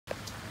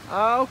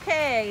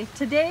Okay,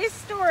 today's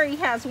story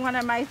has one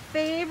of my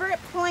favorite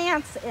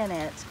plants in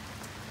it.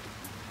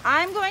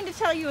 I'm going to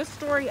tell you a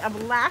story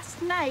of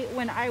last night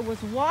when I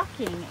was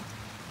walking.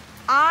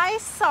 I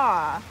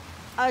saw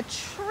a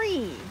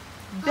tree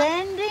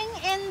bending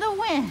in the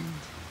wind,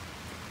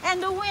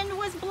 and the wind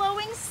was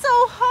blowing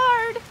so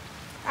hard.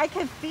 I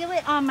could feel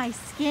it on my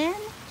skin,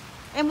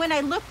 and when I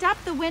looked up,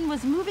 the wind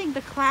was moving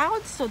the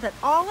clouds so that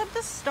all of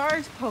the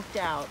stars poked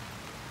out.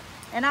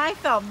 And I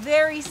felt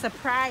very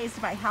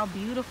surprised by how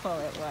beautiful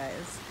it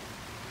was.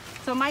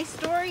 So my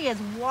story is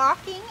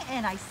walking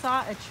and I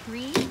saw a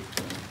tree.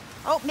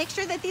 Oh, make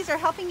sure that these are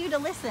helping you to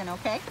listen,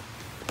 okay?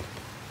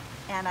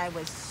 And I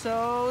was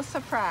so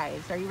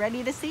surprised. Are you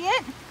ready to see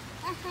it?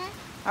 Uh-huh.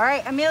 All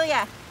right,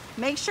 Amelia,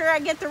 make sure I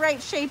get the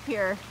right shape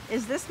here.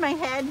 Is this my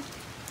head?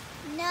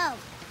 No.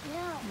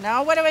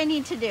 No, what do I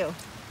need to do?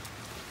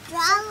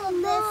 Draw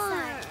on this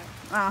side.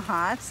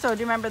 Uh-huh, so do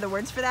you remember the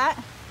words for that?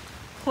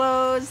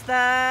 Close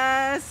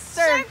the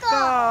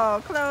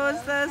circle.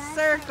 Close the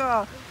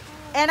circle.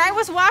 And I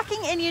was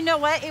walking, and you know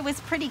what? It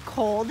was pretty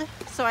cold,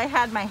 so I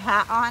had my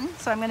hat on.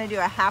 So I'm going to do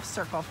a half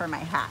circle for my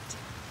hat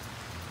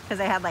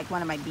because I had like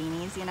one of my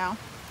beanies, you know.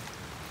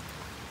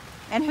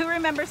 And who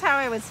remembers how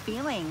I was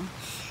feeling?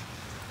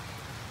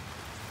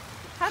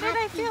 How did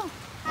I feel?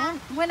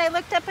 When I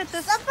looked up at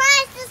the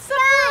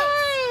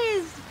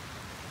Surprise!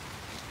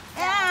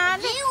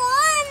 And you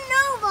are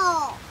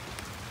noble.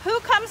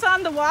 Who comes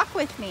on the walk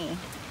with me?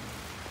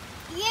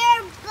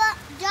 Your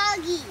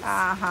doggies.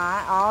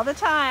 All the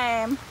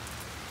time.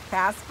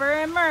 Casper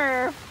and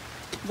Murph.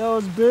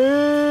 Those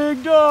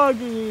big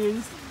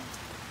doggies.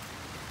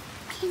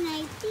 Can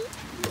I see?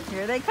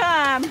 Here they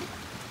come.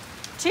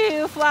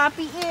 Two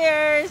floppy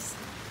ears.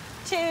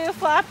 Two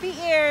floppy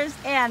ears.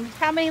 And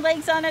how many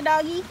legs on a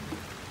doggy?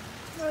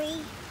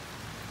 3.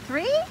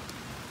 3?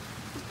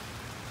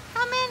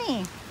 How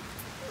many?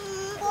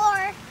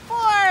 4.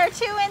 4.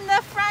 2 in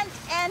the front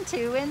and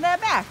 2 in the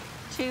back.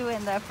 2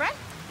 in the front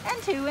and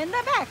 2 in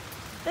the back.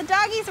 The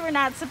doggies were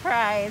not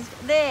surprised.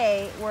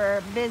 They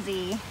were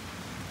busy,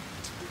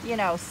 you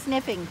know,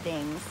 sniffing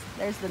things.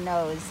 There's the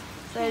nose.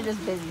 So they're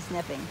just busy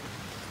sniffing.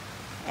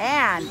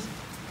 And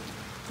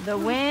the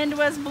wind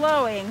was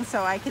blowing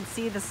so I could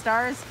see the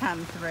stars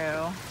come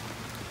through.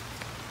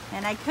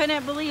 And I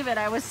couldn't believe it.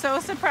 I was so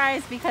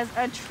surprised because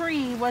a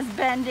tree was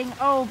bending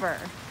over.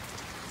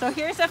 So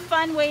here's a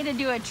fun way to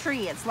do a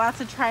tree. It's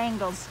lots of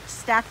triangles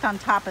stacked on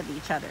top of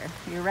each other.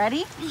 You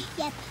ready?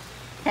 Yep.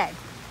 Okay.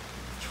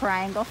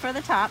 Triangle for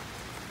the top.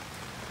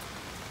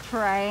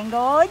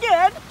 Triangle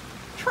again.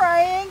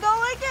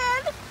 Triangle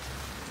again.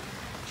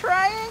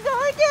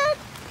 Triangle again.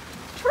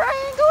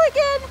 Triangle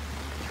again.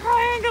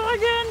 Triangle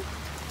again.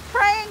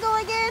 Triangle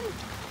again.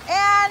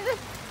 And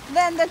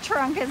then the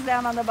trunk is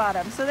down on the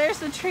bottom. So there's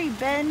the tree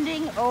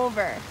bending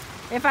over.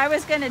 If I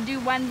was going to do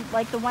one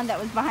like the one that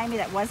was behind me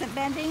that wasn't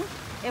bending,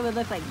 it would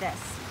look like this.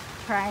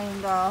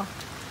 Triangle,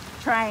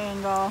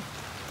 triangle,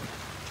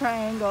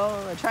 triangle.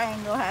 A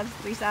triangle has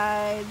 3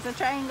 sides. A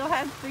triangle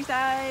has 3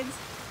 sides.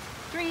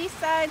 3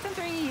 sides and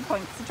 3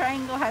 points. A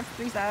triangle has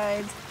 3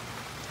 sides.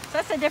 So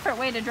that's a different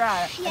way to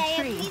draw a tree. Yeah,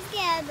 please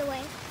get out of the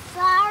way.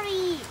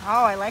 Sorry.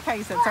 Oh, I like how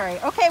you said sorry.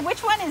 Okay,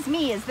 which one is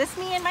me? Is this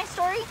me in my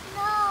story?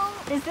 No.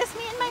 Is this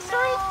me in my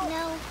story?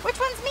 No. Which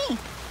one's me?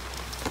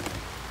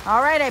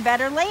 All right, I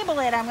better label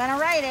it. I'm going to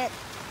write it.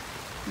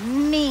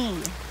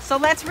 Me. So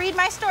let's read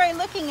my story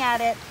looking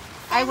at it.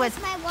 That was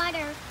my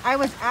water. I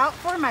was out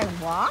for my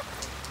walk,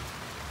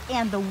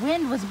 and the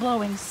wind was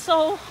blowing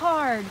so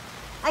hard.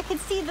 I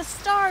could see the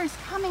stars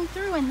coming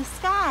through in the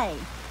sky.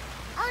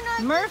 Oh,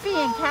 no, Murphy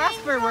and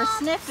Casper were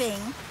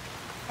sniffing,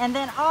 and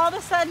then all of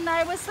a sudden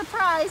I was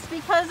surprised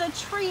because a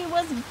tree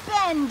was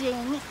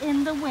bending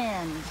in the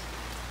wind.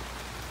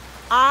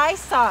 I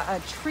saw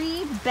a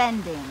tree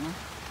bending.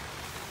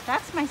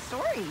 That's my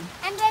story.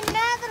 And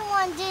another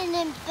one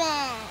didn't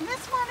bend.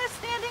 This one is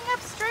standing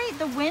up straight.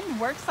 The wind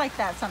works like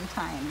that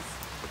sometimes.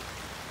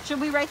 Should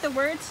we write the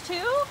words too?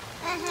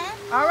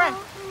 Uh-huh. All right.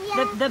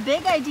 Yeah. The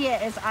big idea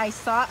is I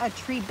saw a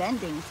tree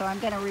bending. So I'm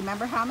going to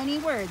remember how many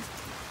words.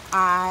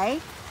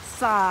 I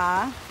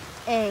saw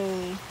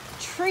a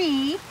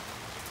tree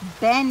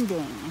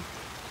bending.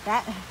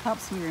 That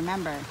helps me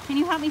remember. Can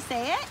you help me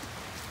say it?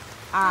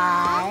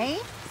 I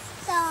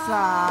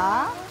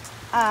saw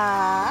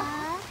a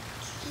tree.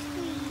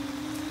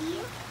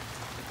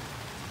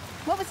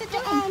 What was it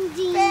doing?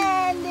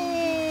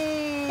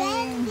 Bending.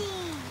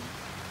 Bending.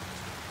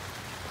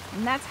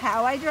 And that's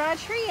how I draw a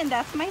tree, and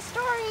that's my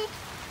story.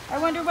 I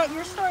wonder what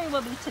your story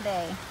will be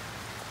today.